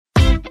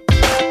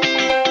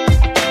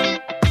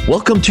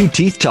Welcome to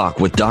Teeth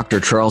Talk with Dr.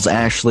 Charles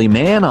Ashley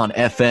Mann on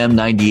FM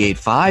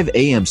 98.5,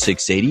 AM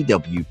 680,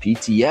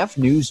 WPTF,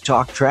 News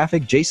Talk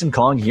Traffic. Jason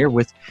Kong here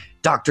with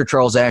Dr.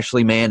 Charles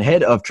Ashley Mann,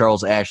 head of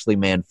Charles Ashley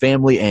Mann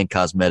Family and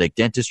Cosmetic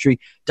Dentistry.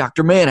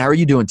 Dr. Mann, how are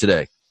you doing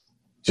today?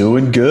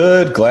 Doing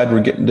good. Glad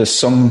we're getting to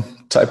some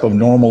type of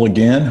normal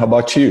again. How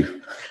about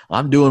you?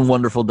 I'm doing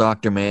wonderful,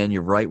 Dr. Mann.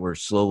 You're right. We're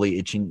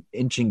slowly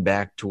inching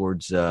back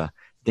towards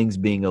things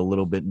being a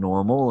little bit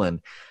normal.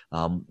 And,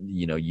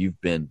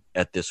 you've been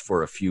at this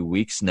for a few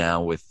weeks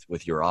now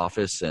with your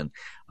office and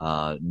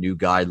new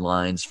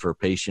guidelines for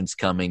patients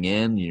coming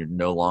in. You're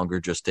no longer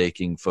just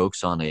taking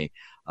folks on a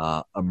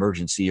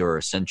emergency or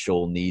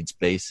essential needs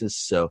basis.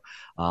 So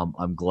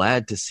I'm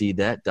glad to see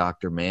that,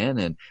 Dr. Mann.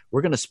 And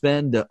we're going to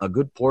spend a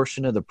good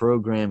portion of the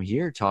program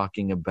here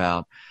talking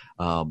about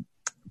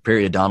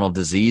periodontal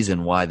disease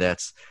and why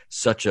that's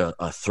such a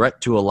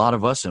threat to a lot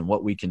of us and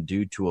what we can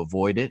do to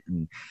avoid it.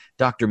 And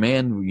Dr.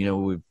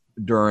 Mann,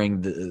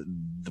 during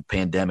the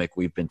pandemic,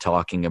 we've been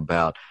talking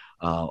about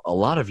a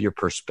lot of your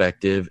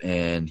perspective.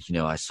 And,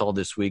 I saw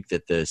this week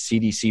that the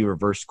CDC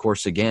reversed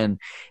course again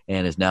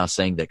and is now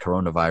saying that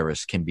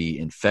coronavirus can be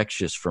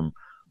infectious from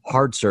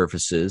hard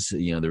surfaces.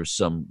 There's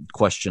some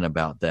question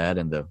about that.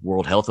 And the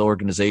World Health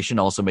Organization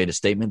also made a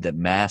statement that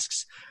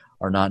masks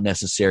are not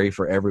necessary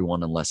for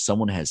everyone unless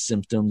someone has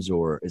symptoms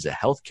or is a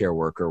healthcare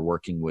worker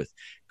working with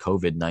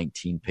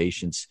COVID-19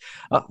 patients.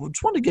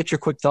 Just wanted to get your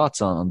quick thoughts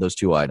on those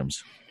two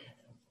items.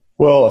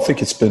 Well, I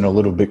think it's been a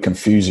little bit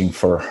confusing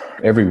for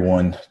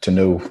everyone to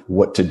know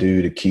what to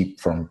do to keep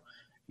from,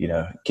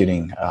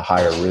 getting a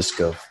higher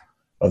risk of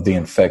the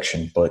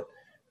infection. But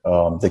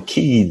the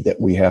key that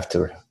we have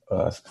to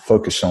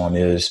focus on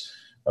is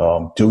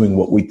doing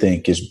what we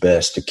think is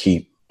best to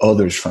keep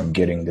others from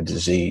getting the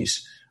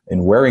disease.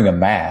 And wearing a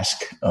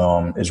mask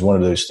is one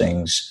of those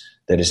things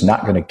that is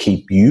not going to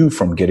keep you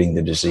from getting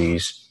the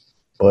disease.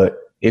 But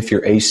if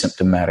you're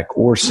asymptomatic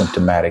or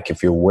symptomatic,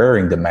 if you're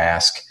wearing the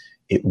mask,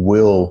 it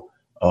will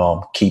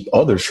keep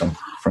others from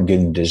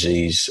getting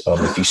disease.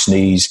 If you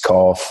sneeze,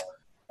 cough,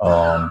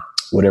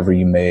 whatever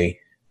you may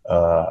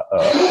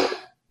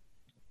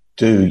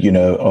do,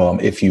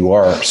 if you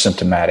are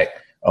symptomatic,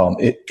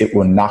 it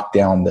will knock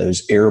down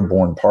those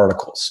airborne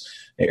particles.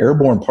 The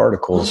airborne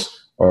particles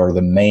are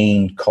the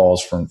main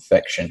cause for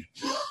infection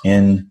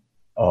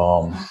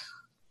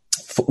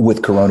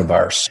with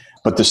coronavirus.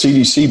 But the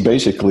CDC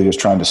basically is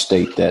trying to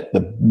state that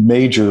the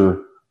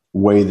major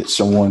way that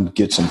someone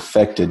gets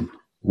infected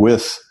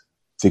with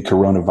the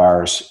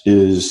coronavirus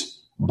is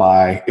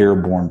by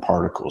airborne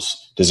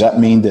particles. Does that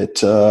mean that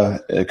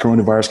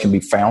coronavirus can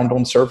be found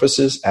on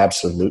surfaces?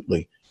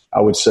 Absolutely.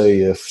 I would say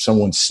if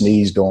someone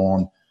sneezed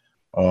on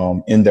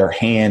in their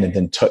hand and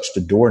then touched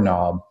a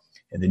doorknob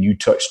and then you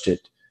touched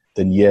it,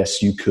 then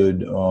yes, you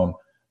could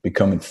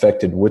become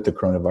infected with the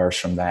coronavirus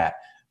from that.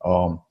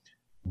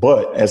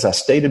 But as I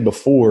stated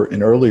before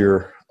in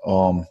earlier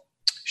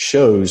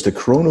shows, the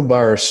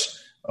coronavirus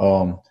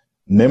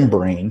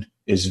membrane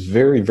is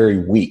very, very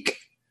weak.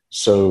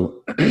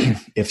 So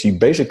if you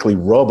basically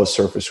rub a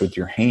surface with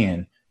your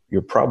hand,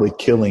 you're probably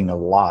killing a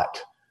lot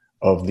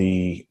of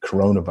the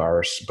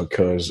coronavirus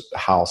because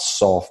how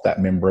soft that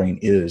membrane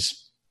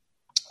is.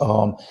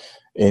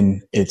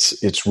 And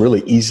it's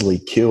really easily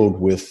killed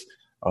with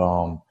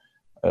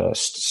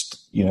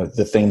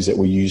the things that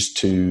we use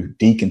to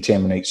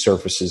decontaminate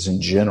surfaces in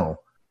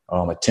general,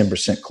 a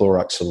 10%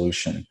 Clorox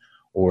solution,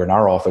 or in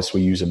our office,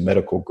 we use a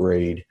medical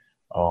grade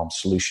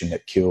solution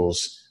that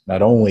kills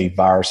not only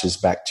viruses,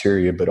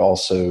 bacteria, but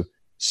also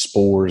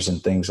spores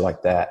and things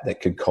like that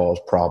could cause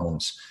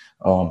problems.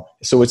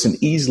 So it's an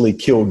easily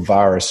killed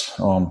virus.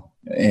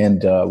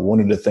 And one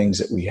of the things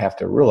that we have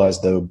to realize,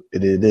 though,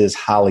 it is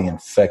highly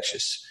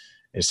infectious.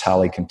 It's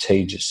highly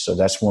contagious. So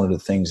that's one of the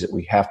things that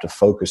we have to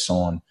focus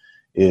on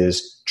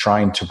is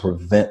trying to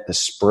prevent the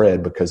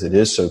spread because it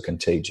is so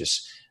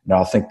contagious.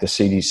 Now, I think the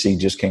CDC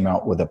just came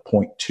out with a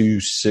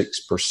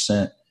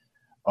 0.26%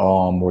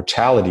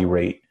 mortality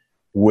rate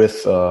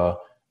with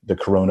the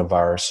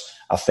coronavirus.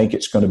 I think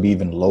it's going to be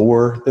even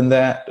lower than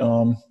that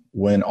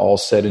when all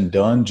said and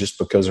done, just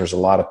because there's a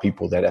lot of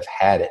people that have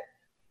had it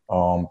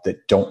that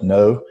don't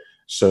know.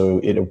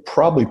 So it'll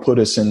probably put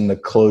us in the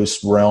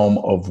close realm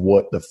of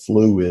what the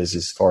flu is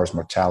as far as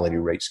mortality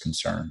rate's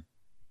concerned.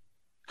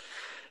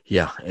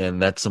 Yeah,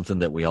 and that's something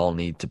that we all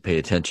need to pay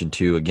attention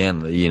to. Again,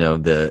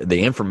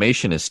 the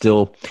information is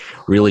still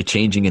really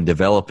changing and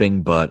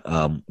developing, but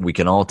we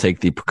can all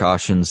take the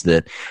precautions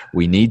that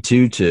we need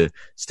to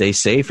stay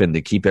safe and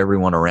to keep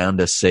everyone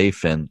around us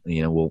safe. And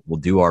we'll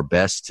do our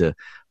best to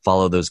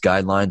follow those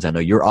guidelines. I know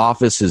your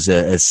office is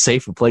as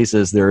safe a place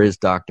as there is,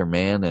 Dr.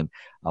 Mann, and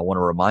I want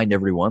to remind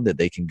everyone that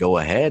they can go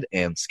ahead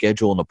and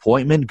schedule an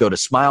appointment. Go to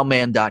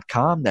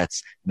smileman.com.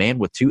 That's man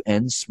with two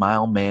N's,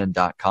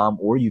 smileman.com,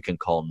 or you can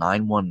call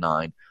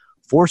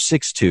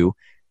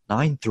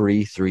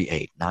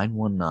 919-462-9338,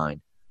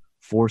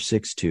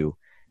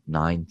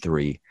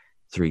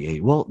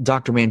 919-462-9338. Well,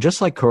 Dr. Mann,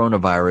 just like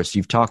coronavirus,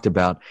 you've talked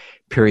about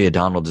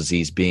periodontal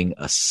disease being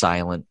a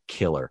silent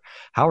killer.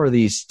 How are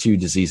these two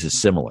diseases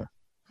similar?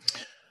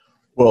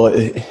 Well,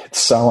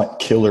 silent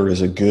killer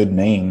is a good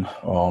name.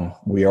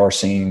 We are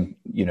seeing,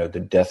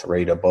 the death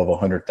rate above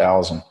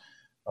 100,000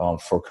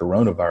 for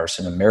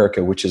coronavirus in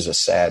America, which is a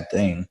sad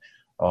thing.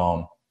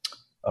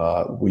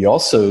 We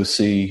also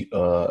see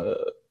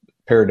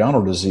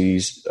periodontal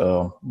disease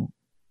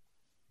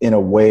in a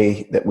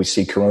way that we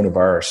see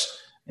coronavirus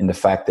in the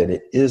fact that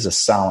it is a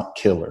silent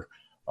killer.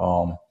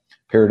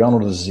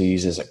 Periodontal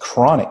disease is a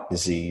chronic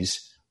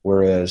disease,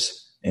 whereas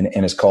and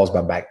it's caused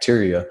by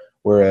bacteria,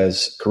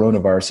 whereas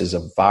coronavirus is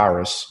a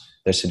virus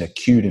that's an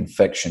acute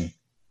infection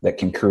that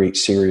can create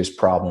serious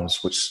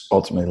problems, which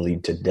ultimately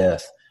lead to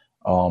death.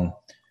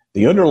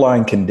 The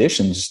underlying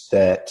conditions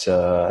that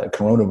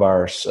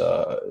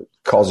coronavirus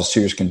causes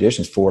serious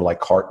conditions for,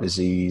 like heart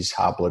disease,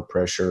 high blood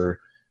pressure,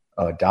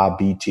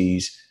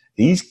 diabetes,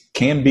 these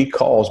can be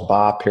caused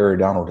by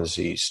periodontal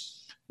disease.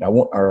 Now, I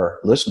want our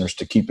listeners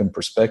to keep in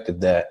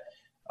perspective that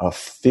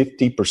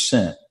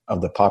 50% of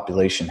the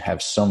population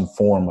have some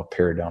form of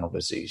periodontal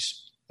disease.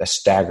 That's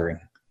staggering,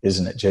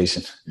 isn't it,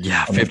 Jason?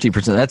 Yeah,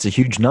 50%. That's a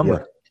huge number.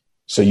 Yeah.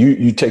 So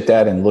you take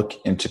that and look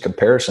into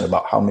comparison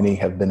about how many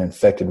have been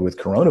infected with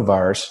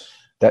coronavirus.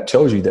 That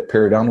tells you that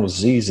periodontal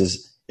disease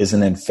is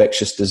an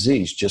infectious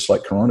disease, just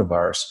like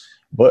coronavirus.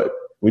 But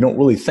we don't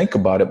really think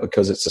about it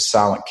because it's a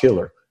silent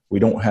killer. We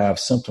don't have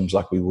symptoms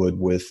like we would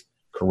with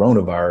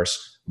coronavirus,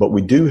 but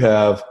we do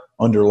have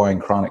underlying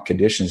chronic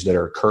conditions that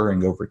are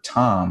occurring over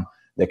time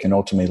that can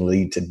ultimately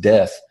lead to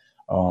death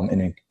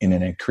and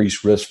an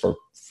increased risk for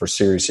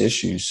serious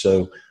issues.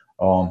 So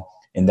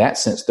in that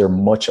sense, they're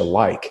much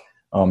alike.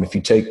 If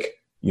you take,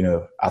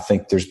 I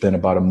think there's been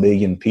about 1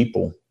 million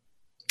people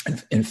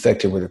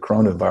infected with the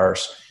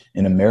coronavirus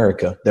in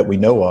America that we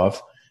know of.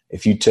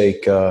 If you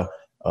take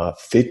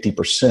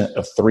 50%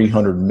 of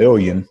 300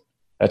 million,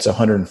 that's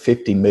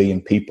 150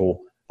 million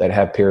people that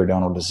have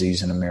periodontal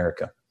disease in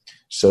America.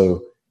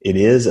 So it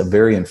is a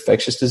very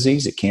infectious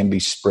disease. It can be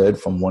spread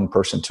from one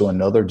person to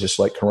another, just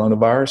like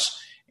coronavirus.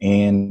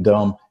 And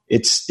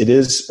it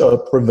is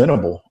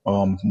preventable,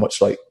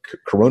 much like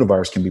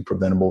coronavirus can be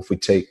preventable if we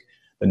take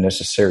the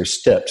necessary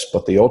steps.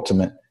 But the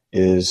ultimate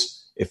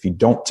is, if you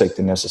don't take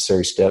the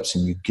necessary steps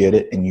and you get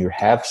it and you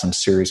have some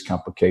serious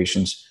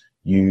complications,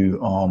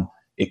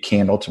 it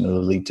can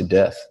ultimately lead to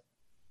death.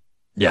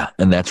 Yeah,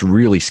 and that's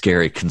really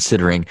scary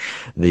considering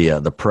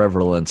the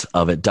prevalence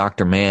of it.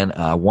 Dr. Mann,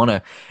 I want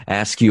to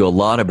ask you a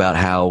lot about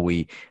how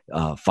we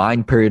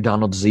find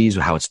periodontal disease,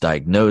 how it's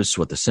diagnosed,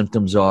 what the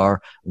symptoms are.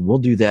 We'll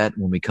do that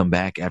when we come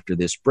back after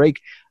this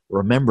break.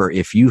 Remember,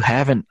 if you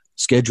haven't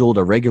scheduled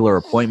a regular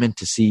appointment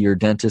to see your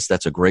dentist,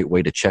 that's a great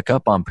way to check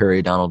up on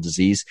periodontal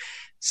disease.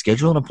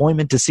 Schedule an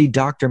appointment to see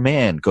Dr.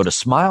 Mann. Go to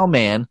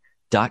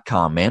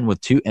smileman.com, man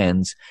with 2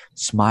 N's,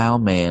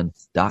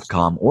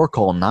 smileman.com, or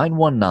call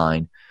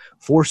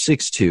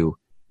 919-462-9338,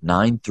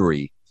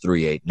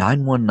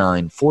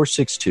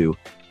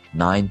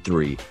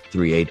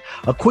 919-462-9338.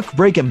 A quick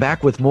break and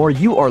back with more.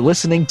 You are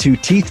listening to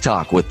Teeth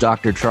Talk with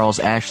Dr. Charles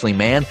Ashley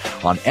Mann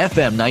on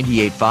FM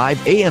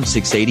 98.5, AM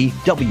 680,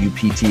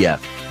 WPTF.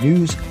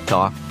 News,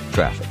 Talk,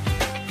 Traffic.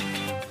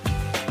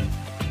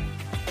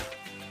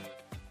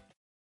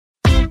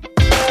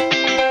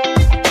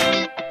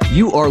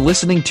 You are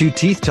listening to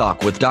Teeth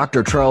Talk with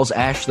Dr. Charles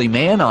Ashley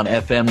Mann on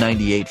FM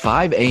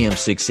 98.5, AM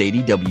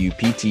 680,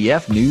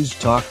 WPTF, News,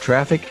 Talk,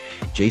 Traffic.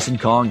 Jason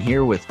Kong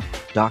here with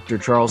Dr.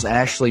 Charles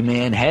Ashley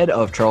Mann, head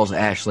of Charles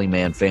Ashley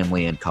Mann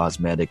Family and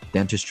Cosmetic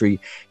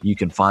Dentistry. You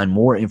can find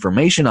more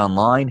information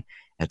online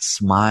at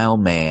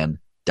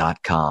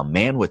smileman.com.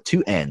 Man with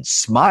 2 N's,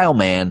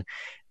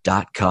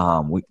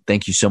 smileman.com.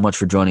 Thank you so much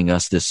for joining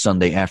us this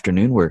Sunday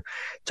afternoon. We're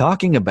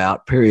talking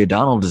about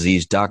periodontal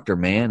disease, Dr.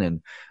 Mann,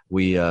 and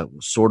we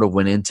sort of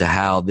went into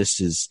how this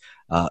has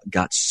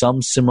got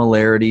some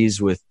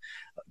similarities with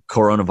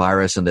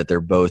coronavirus and that they're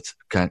both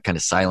kind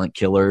of silent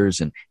killers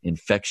and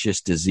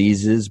infectious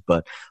diseases.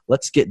 But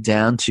let's get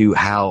down to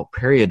how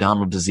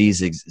periodontal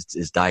disease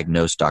is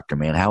diagnosed, Dr.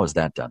 Mann. How is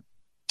that done?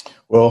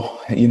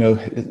 Well,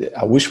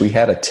 I wish we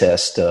had a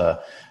test, similar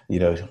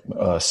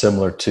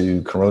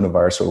to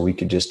coronavirus, where we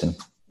could just,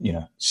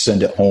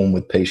 send it home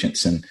with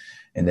patients and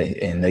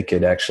they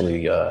could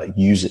actually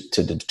use it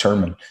to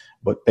determine.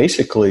 But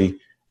basically,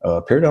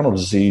 periodontal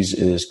disease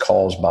is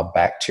caused by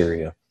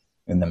bacteria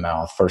in the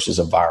mouth versus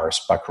a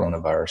virus, by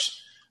coronavirus.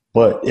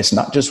 But it's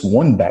not just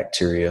one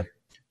bacteria.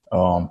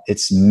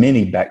 It's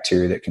many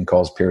bacteria that can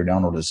cause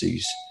periodontal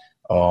disease.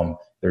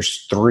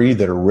 There's 3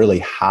 that are really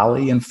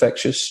highly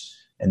infectious,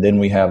 and then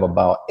we have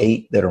about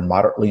 8 that are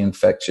moderately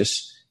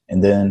infectious,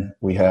 and then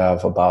we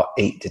have about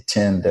 8 to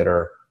 10 that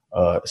are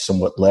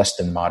somewhat less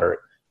than moderate.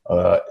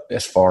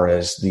 As far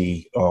as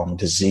the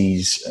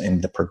disease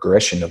and the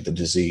progression of the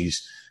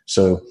disease.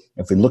 So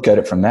if we look at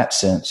it from that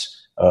sense,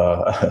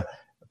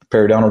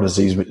 periodontal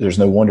disease, there's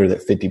no wonder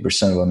that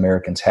 50% of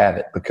Americans have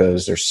it,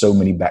 because there's so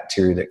many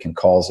bacteria that can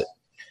cause it.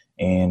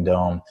 And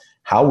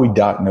how we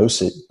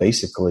diagnose it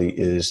basically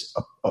is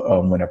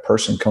when a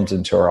person comes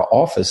into our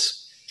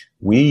office,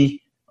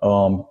 we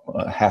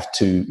have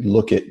to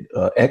look at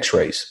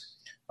x-rays.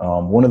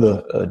 One of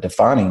the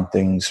defining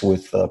things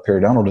with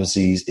periodontal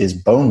disease is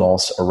bone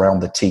loss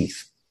around the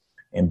teeth.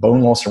 And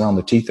bone loss around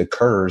the teeth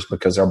occurs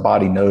because our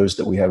body knows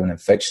that we have an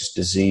infectious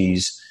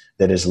disease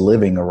that is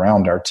living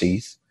around our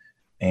teeth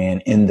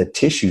and in the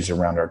tissues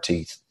around our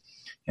teeth.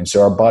 And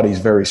so our body is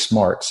very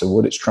smart. So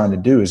what it's trying to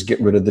do is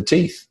get rid of the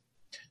teeth.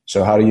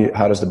 So how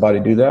does the body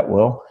do that?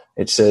 Well,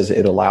 it says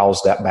it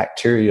allows that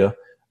bacteria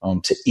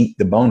to eat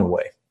the bone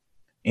away.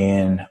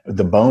 And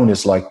the bone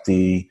is like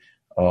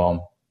I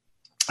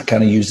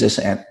kind of use this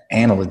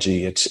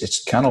analogy.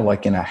 It's kind of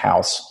like in a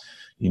house.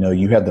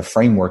 You have the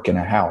framework in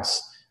a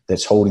house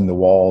that's holding the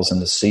walls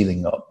and the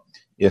ceiling up.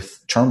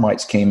 If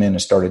termites came in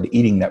and started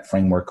eating that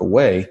framework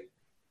away,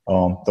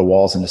 the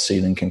walls and the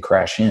ceiling can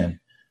crash in.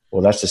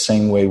 Well, that's the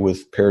same way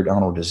with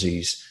periodontal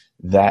disease.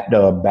 That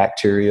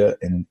bacteria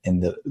and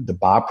the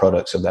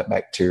byproducts of that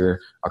bacteria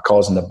are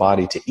causing the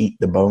body to eat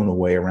the bone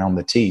away around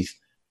the teeth.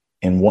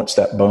 And once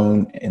that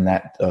bone and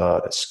that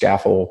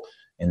scaffold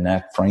and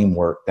that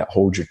framework that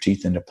holds your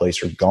teeth into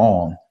place are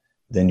gone,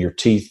 then your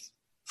teeth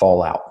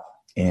fall out.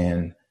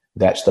 And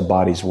that's the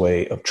body's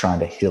way of trying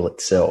to heal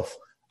itself.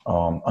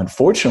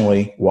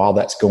 Unfortunately, while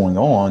that's going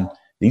on,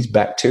 these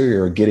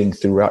bacteria are getting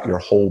throughout your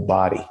whole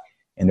body,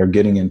 and they're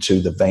getting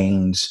into the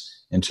veins,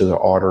 into the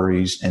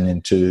arteries, and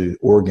into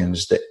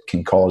organs that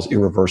can cause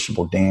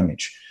irreversible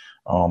damage.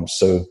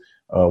 So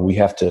we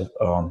have to,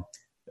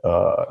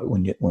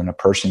 when a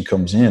person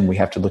comes in, we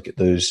have to look at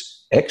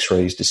those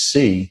x-rays to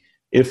see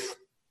if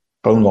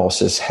bone loss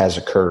has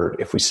occurred.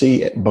 If we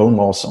see bone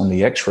loss on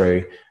the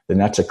x-ray, then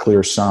that's a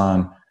clear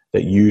sign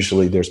that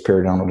usually there's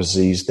periodontal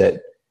disease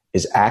that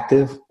is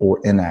active or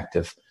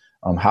inactive.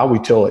 How we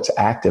tell it's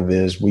active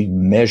is we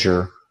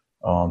measure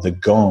the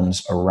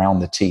gums around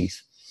the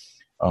teeth.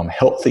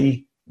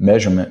 Healthy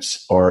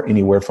measurements are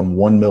anywhere from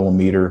 1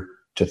 millimeter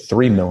to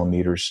 3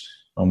 millimeters.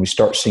 When we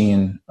start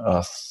seeing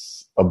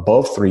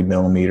above 3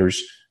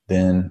 millimeters,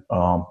 then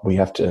we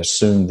have to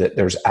assume that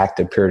there's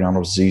active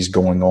periodontal disease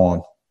going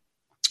on.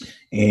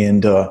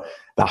 And the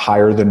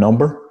higher the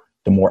number,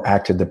 the more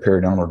active the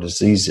periodontal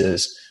disease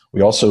is.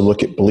 We also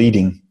look at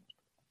bleeding.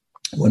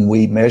 When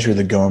we measure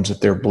the gums, if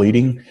they're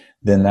bleeding,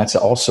 then that's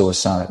also a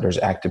sign that there's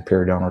active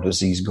periodontal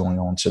disease going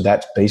on. So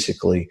that's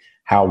basically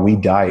how we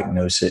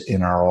diagnose it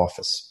in our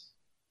office.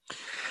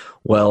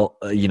 Well,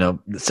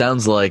 it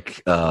sounds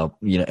like,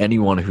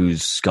 anyone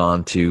who's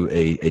gone to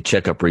a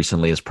checkup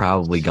recently has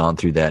probably gone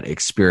through that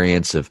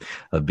experience of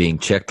being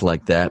checked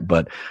like that.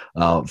 But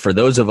for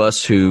those of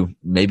us who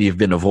maybe have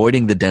been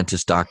avoiding the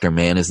dentist, Dr.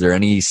 Mann, is there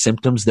any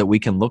symptoms that we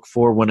can look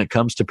for when it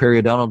comes to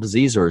periodontal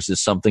disease, or is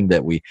this something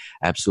that we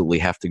absolutely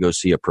have to go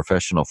see a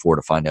professional for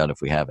to find out if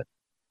we have it?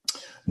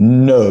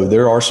 No,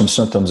 there are some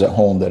symptoms at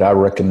home that I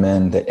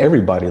recommend that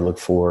everybody look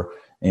for,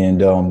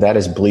 and that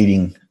is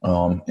bleeding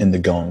in the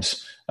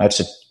gums. That's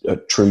a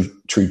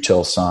true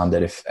tell sign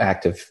that if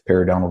active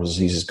periodontal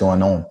disease is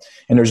going on.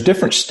 And there's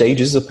different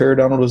stages of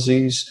periodontal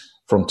disease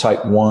from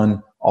type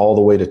 1 all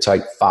the way to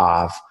type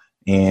 5.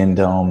 And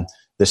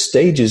the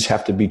stages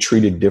have to be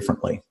treated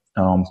differently.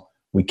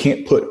 We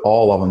can't put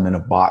all of them in a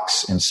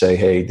box and say,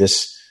 hey,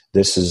 this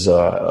is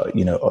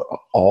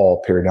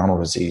all periodontal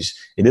disease.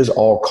 It is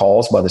all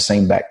caused by the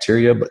same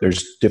bacteria, but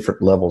there's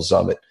different levels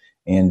of it.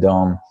 And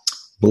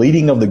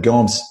bleeding of the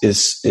gums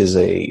is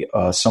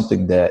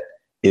something that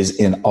is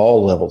in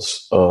all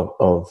levels of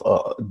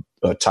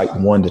type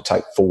 1 to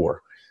type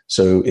 4.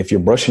 So if you're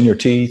brushing your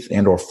teeth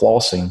and or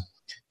flossing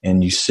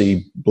and you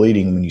see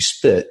bleeding when you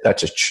spit,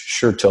 that's a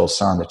sure tell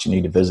sign that you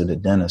need to visit a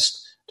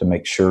dentist to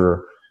make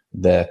sure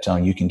that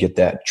you can get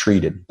that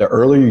treated. The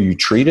earlier you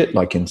treat it,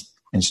 like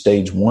in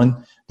stage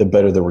 1, the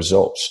better the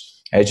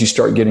results. As you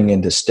start getting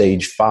into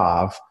stage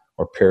 5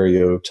 or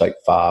perio type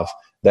 5,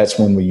 that's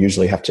when we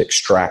usually have to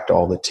extract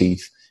all the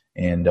teeth,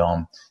 and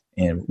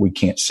we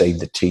can't save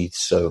the teeth.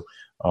 So,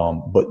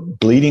 but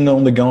bleeding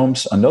on the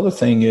gums. Another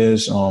thing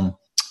is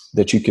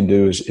that you can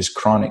do is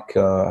chronic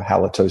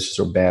halitosis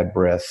or bad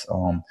breath.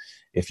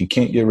 If you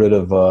can't get rid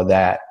of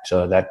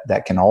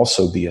that can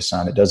also be a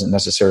sign. It doesn't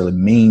necessarily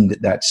mean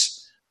that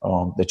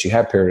you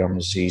have periodontal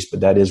disease, but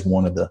that is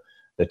one of the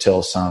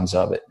tell signs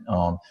of it.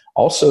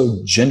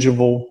 Also,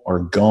 gingival or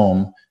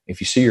gum.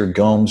 If you see your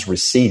gums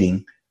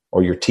receding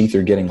or your teeth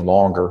are getting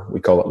longer,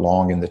 we call it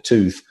long in the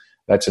tooth.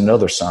 That's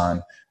another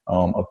sign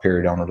of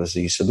periodontal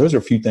disease. So those are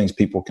a few things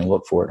people can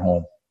look for at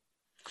home.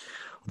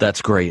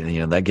 That's great.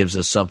 That gives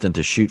us something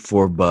to shoot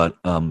for, but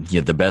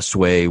the best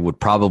way would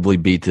probably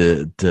be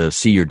to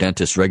see your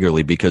dentist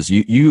regularly, because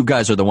you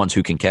guys are the ones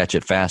who can catch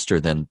it faster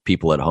than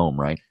people at home,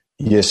 right?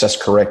 Yes,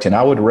 that's correct. And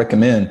I would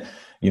recommend,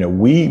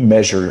 we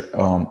measure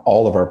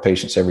all of our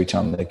patients every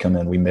time they come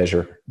in. We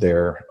measure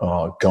their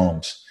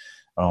gums.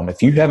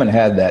 If you haven't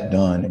had that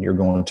done and you're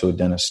going to a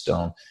dentist,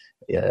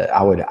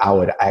 I would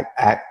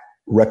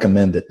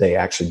recommend that they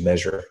actually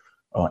measure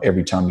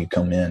every time you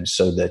come in,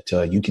 so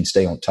that you can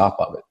stay on top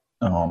of it.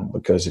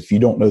 Because if you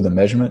don't know the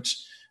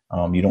measurements,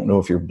 you don't know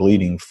if you're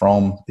bleeding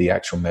from the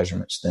actual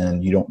measurements,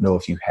 then you don't know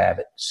if you have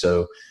it.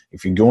 So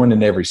if you're going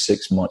in every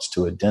 6 months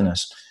to a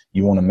dentist,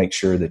 you want to make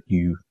sure that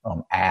you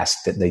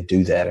ask that they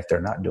do that if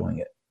they're not doing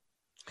it.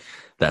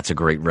 That's a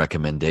great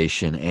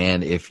recommendation.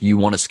 And if you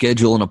want to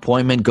schedule an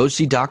appointment, go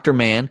see Dr.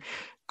 Mann.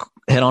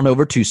 Head on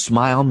over to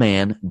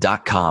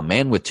smileman.com,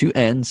 man with two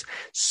N's,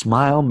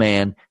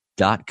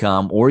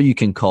 smileman.com, or you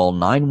can call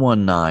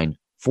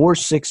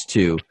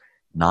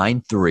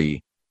 919-462-9338,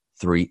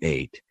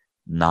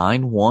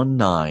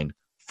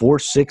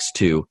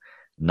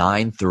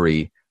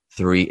 919-462-9338.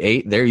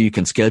 There you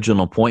can schedule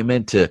an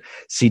appointment to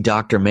see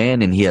Dr.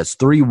 Mann, and he has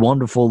 3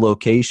 wonderful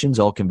locations,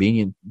 all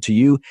convenient to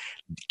you.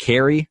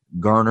 Cary,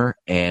 Garner,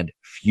 and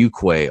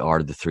Fuquay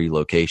are the 3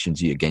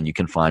 locations. Again, you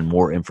can find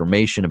more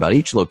information about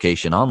each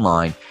location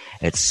online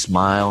at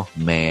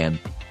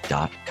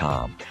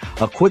smileman.com.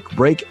 A quick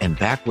break and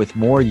back with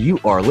more. You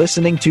are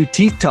listening to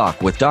Teeth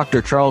Talk with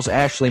Dr. Charles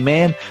Ashley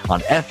Mann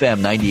on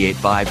FM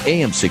 98.5,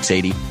 AM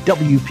 680,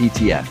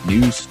 WPTF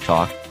News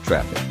Talk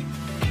Traffic.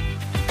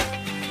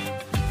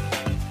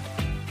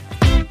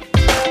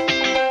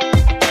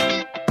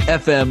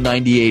 FM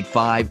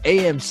 98.5,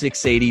 AM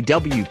 680,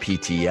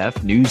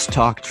 WPTF, News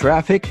Talk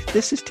Traffic.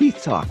 This is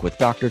Teeth Talk with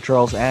Dr.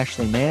 Charles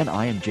Ashley Mann.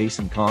 I am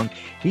Jason Kong.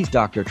 He's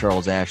Dr.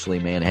 Charles Ashley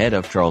Mann, head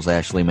of Charles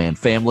Ashley Mann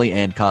Family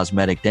and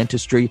Cosmetic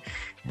Dentistry.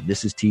 And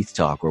this is Teeth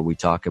Talk, where we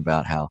talk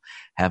about how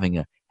having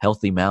a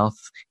healthy mouth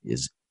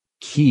is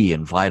key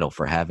and vital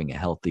for having a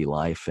healthy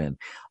life. And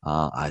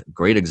a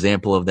great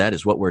example of that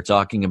is what we're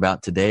talking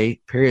about today,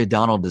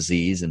 periodontal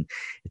disease. And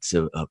it's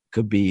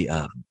could be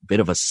a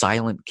bit of a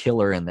silent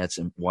killer, and that's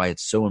why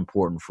it's so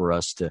important for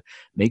us to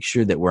make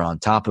sure that we're on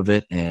top of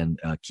it and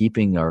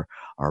keeping our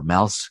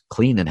mouths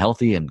clean and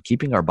healthy and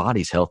keeping our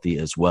bodies healthy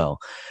as well.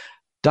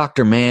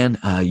 Dr. Mann,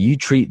 you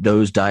treat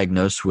those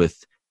diagnosed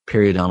with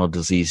periodontal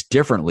disease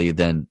differently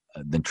than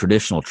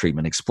traditional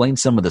treatment. Explain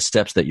some of the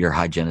steps that your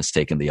hygienists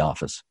take in the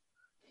office.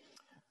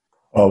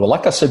 Well,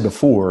 like I said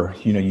before,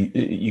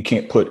 you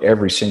can't put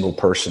every single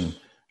person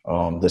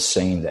the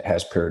same that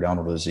has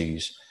periodontal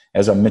disease.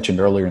 As I mentioned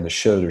earlier in the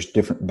show, there's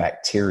different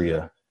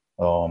bacteria.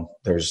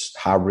 There's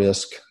high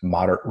risk,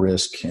 moderate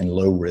risk, and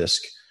low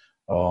risk.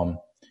 And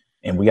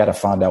we got to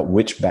find out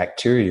which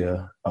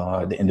bacteria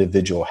the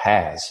individual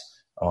has.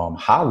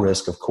 High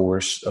risk, of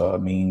course,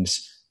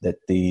 means that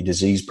the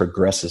disease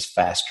progresses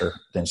faster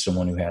than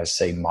someone who has,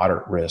 say,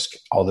 moderate risk.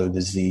 Although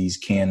disease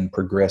can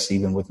progress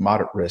even with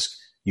moderate risk,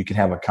 you can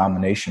have a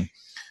combination.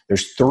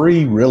 There's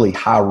 3 really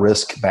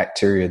high-risk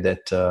bacteria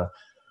that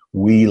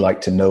we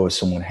like to know if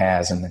someone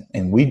has,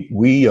 and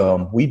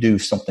we do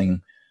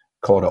something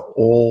called an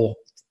oral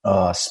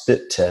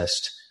spit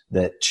test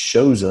that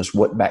shows us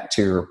what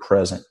bacteria are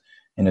present.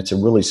 And it's a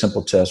really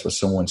simple test where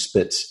someone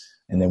spits,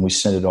 and then we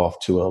send it off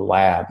to a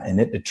lab, and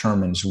it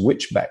determines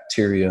which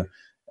bacteria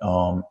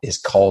is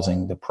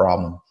causing the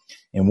problem.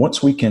 And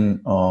once we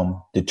can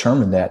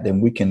determine that,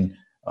 then we can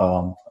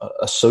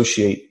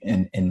associate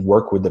and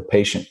work with the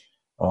patient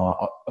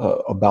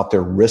about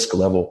their risk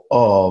level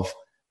of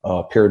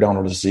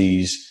periodontal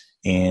disease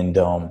and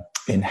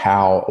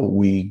how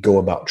we go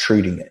about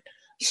treating it.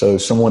 So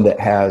someone that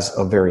has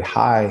a very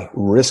high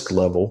risk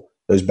level,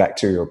 those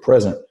bacteria are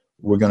present,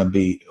 we're going to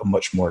be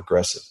much more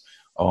aggressive.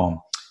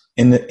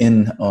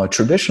 In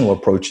traditional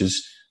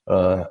approaches,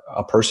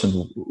 a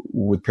person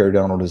with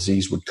periodontal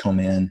disease would come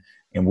in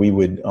and we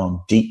would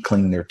deep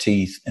clean their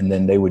teeth, and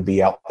then they would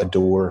be out the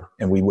door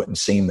and we wouldn't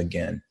see them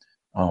again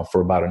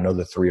for about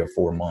another 3 or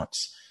 4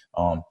 months.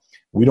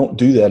 We don't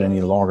do that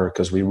any longer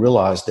because we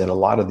realize that a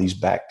lot of these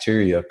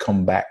bacteria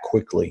come back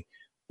quickly,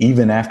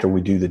 even after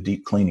we do the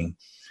deep cleaning.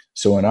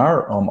 So in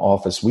our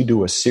office, we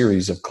do a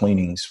series of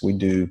cleanings. We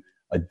do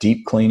a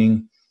deep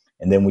cleaning,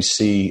 and then we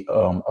see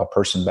a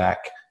person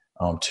back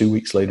 2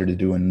 weeks later to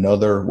do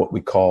another, what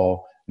we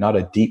call not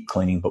a deep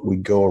cleaning, but we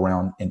go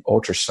around in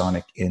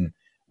ultrasonic. In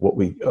what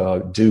we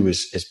do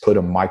is put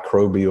a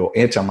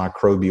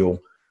antimicrobial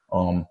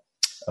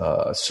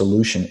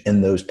solution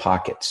in those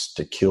pockets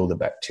to kill the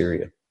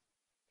bacteria.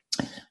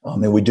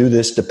 And we do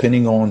this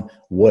depending on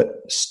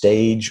what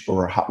stage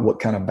or what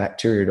kind of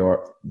bacteria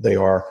they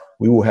are.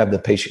 We will have the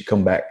patient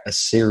come back a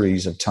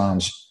series of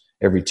times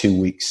every 2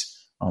 weeks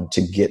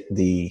to get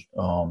the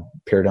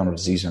periodontal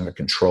disease under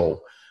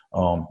control.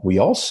 We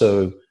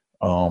also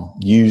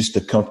use the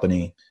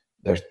company,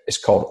 it's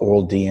called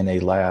Oral DNA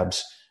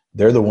Labs.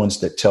 They're the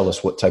ones that tell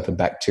us what type of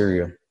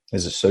bacteria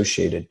is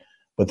associated,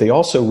 but they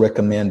also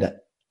recommend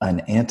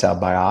an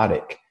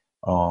antibiotic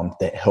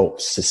that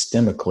helps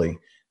systemically.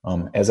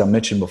 As I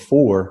mentioned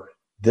before,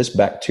 this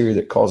bacteria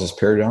that causes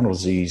periodontal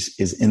disease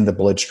is in the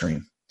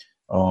bloodstream.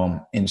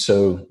 And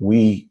so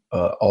we,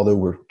 although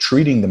we're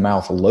treating the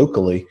mouth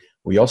locally,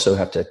 we also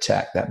have to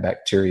attack that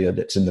bacteria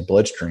that's in the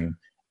bloodstream,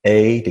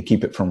 to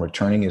keep it from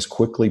returning as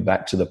quickly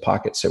back to the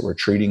pockets that we're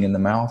treating in the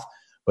mouth,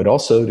 but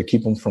also to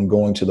keep them from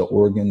going to the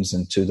organs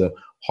and to the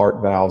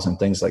heart valves and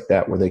things like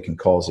that where they can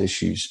cause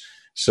issues.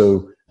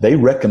 So they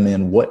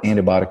recommend what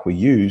antibiotic we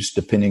use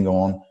depending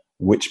on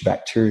which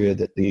bacteria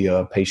that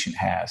the patient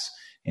has.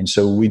 And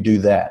so we do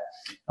that.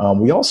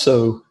 We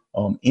also,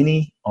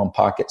 any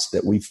pockets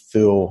that we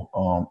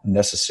feel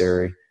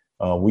necessary,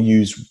 we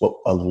use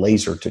a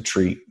laser to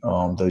treat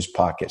those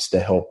pockets to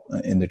help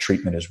in the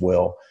treatment as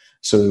well.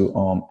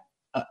 So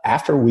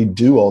after we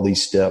do all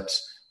these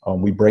steps,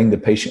 we bring the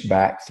patient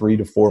back 3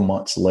 to 4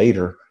 months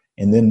later,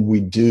 and then we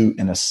do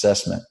an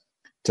assessment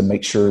to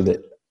make sure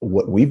that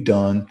what we've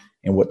done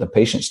and what the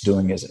patient's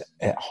doing is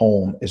at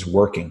home is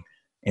working.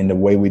 And the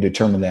way we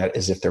determine that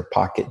is if their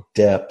pocket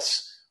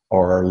depths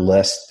are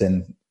less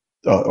than,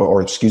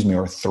 or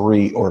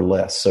 3 or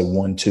less. So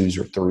 1, 2s,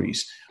 or 3s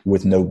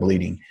with no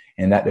bleeding.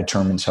 And that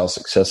determines how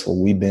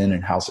successful we've been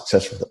and how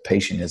successful the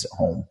patient is at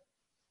home.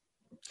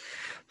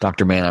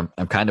 Dr. Mann,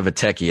 I'm kind of a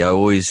techie. I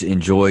always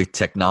enjoy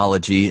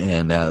technology,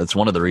 and it's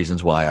one of the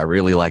reasons why I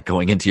really like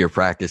going into your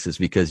practice is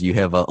because you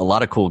have a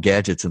lot of cool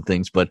gadgets and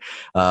things. But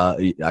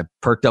I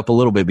perked up a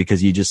little bit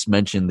because you just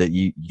mentioned that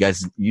you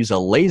guys use a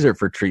laser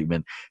for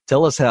treatment.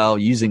 Tell us how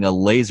using a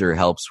laser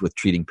helps with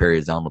treating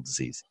periodontal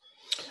disease.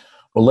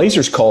 Well,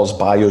 lasers cause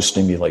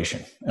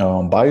biostimulation.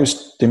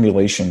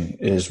 Biostimulation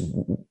is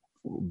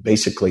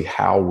basically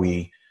how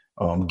we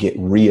get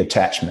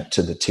reattachment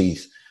to the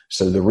teeth.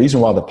 So the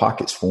reason why the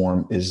pockets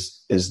form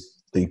is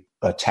the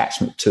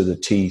attachment to the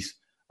teeth.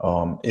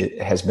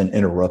 It has been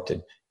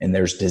interrupted, and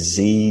there's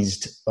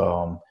diseased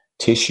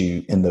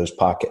tissue in those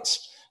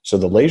pockets. So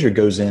the laser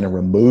goes in and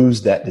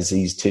removes that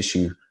diseased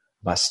tissue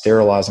by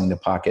sterilizing the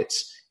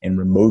pockets and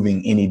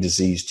removing any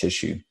diseased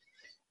tissue.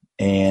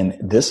 And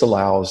this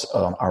allows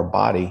our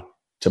body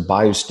to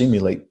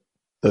biostimulate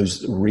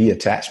those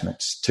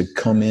reattachments to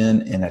come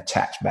in and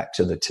attach back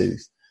to the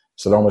tooth.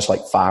 So they're almost like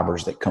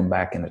fibers that come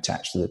back and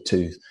attach to the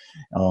tooth.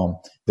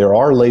 There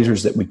are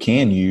lasers that we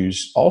can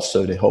use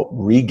also to help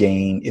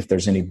regain, if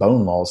there's any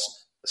bone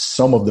loss,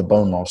 some of the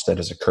bone loss that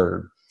has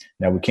occurred.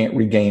 Now, we can't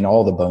regain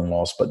all the bone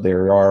loss, but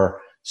there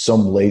are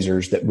some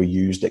lasers that we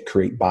use that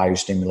create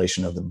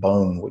biostimulation of the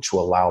bone, which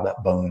will allow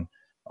that bone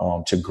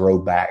to grow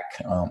back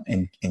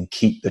and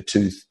keep the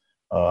tooth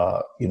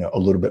a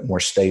little bit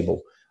more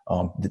stable.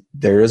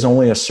 There is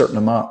only a certain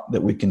amount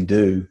that we can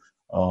do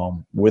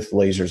with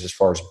lasers as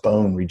far as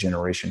bone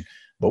regeneration,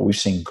 but we've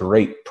seen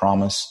great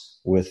promise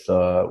with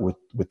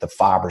the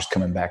fibers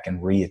coming back and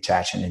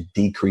reattaching and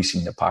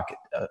decreasing the pocket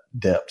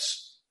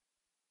depths.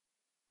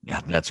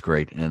 Yeah, that's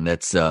great, and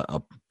that's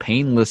a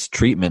painless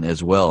treatment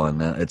as well, and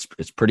it's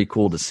pretty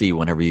cool to see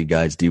whenever you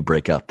guys do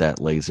break out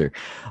that laser.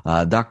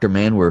 Dr.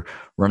 Mann, we're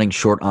running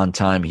short on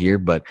time here,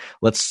 but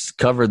let's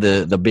cover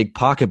the big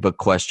pocketbook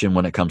question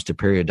when it comes to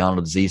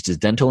periodontal disease. Does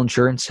dental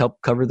insurance help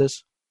cover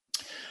this?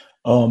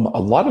 A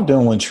lot of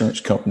dental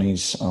insurance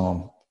companies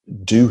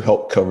do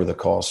help cover the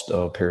cost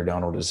of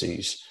periodontal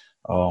disease.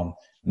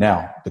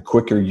 Now, the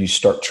quicker you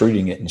start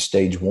treating it in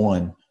stage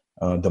 1,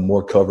 the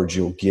more coverage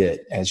you'll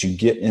get. As you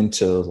get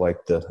into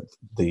like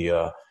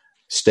the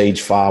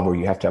stage 5, where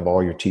you have to have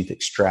all your teeth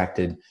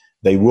extracted,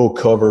 they will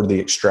cover the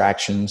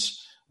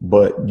extractions,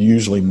 but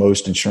usually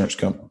most insurance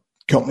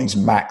companies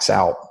max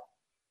out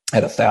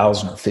at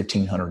 $1,000 or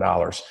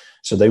 $1,500.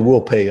 So they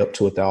will pay up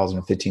to $1,000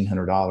 or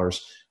 $1,500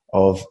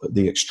 of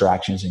the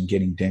extractions and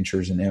getting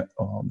dentures and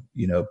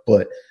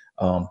but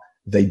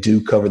they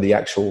do cover the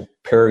actual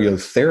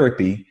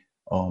periotherapy,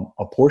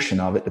 a portion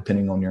of it,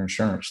 depending on your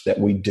insurance, that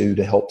we do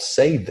to help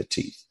save the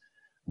teeth.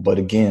 But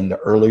again, the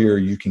earlier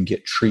you can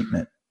get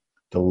treatment,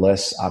 the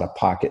less out of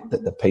pocket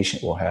that the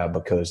patient will have,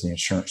 because the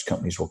insurance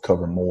companies will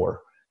cover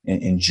more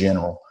in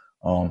general.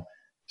 And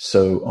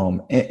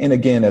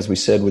again, as we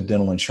said with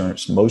dental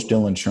insurance, most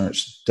dental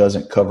insurance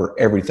doesn't cover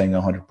everything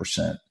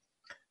 100%.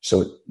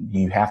 So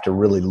you have to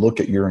really look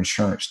at your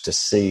insurance to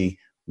see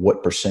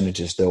what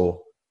percentages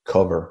they'll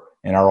cover.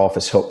 And our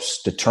office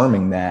helps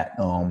determine that,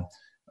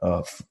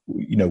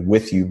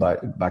 with you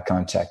by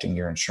contacting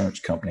your insurance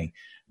company.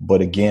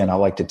 But again, I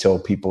like to tell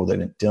people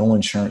that dental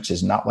insurance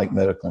is not like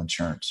medical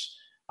insurance.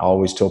 I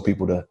always tell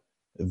people to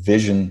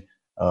vision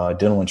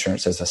dental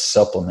insurance as a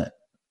supplement.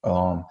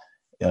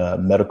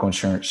 Medical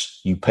insurance,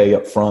 you pay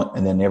up front,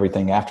 and then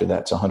everything after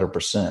that's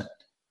 100%.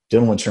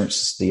 Dental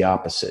insurance is the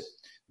opposite.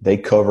 They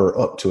cover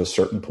up to a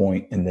certain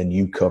point, and then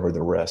you cover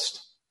the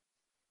rest.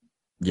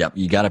 Yep,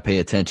 you got to pay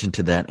attention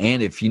to that.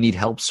 And if you need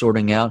help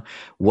sorting out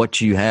what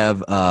you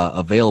have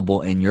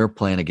available in your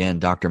plan, again,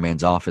 Dr.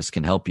 Mann's office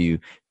can help you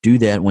do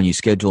that when you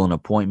schedule an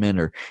appointment,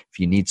 or if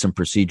you need some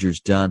procedures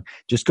done.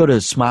 Just go to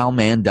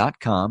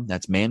smileman.com.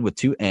 That's man with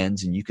 2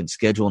 N's, and you can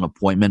schedule an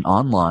appointment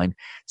online,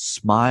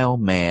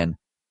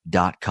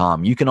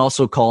 smileman.com. You can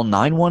also call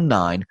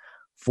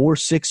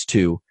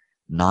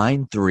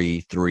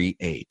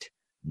 919-462-9338.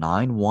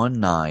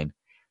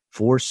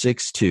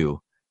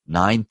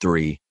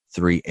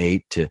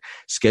 919-462-9338 to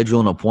schedule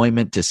an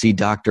appointment to see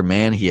Dr.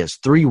 Mann. He has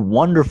 3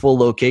 wonderful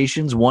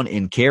locations, one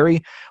in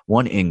Cary,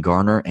 one in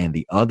Garner, and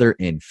the other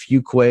in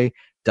Fuquay.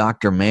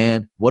 Dr.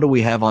 Mann, what do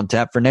we have on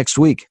tap for next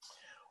week?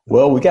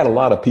 Well, we got a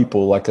lot of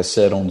people, like I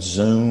said, on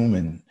Zoom,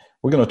 and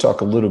we're going to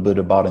talk a little bit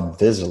about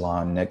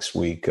Invisalign next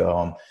week,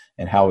 and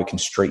how it can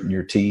straighten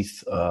your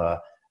teeth,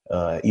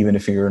 even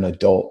if you're an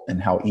adult,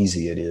 and how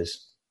easy it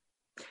is.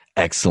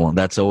 Excellent.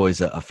 That's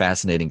always a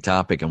fascinating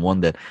topic, and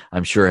one that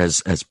I'm sure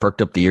has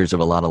perked up the ears of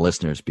a lot of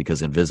listeners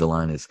because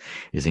Invisalign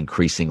is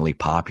increasingly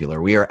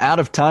popular. We are out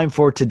of time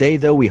for today,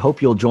 though. We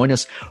hope you'll join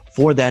us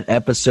for that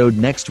episode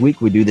next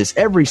week. We do this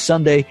every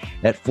Sunday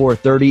at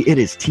 4:30. It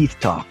is Teeth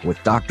Talk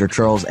with Dr.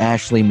 Charles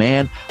Ashley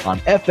Mann on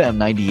FM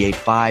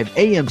 98.5,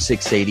 AM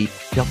 680,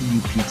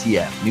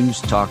 WPTF, News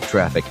Talk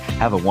Traffic.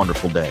 Have a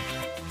wonderful day.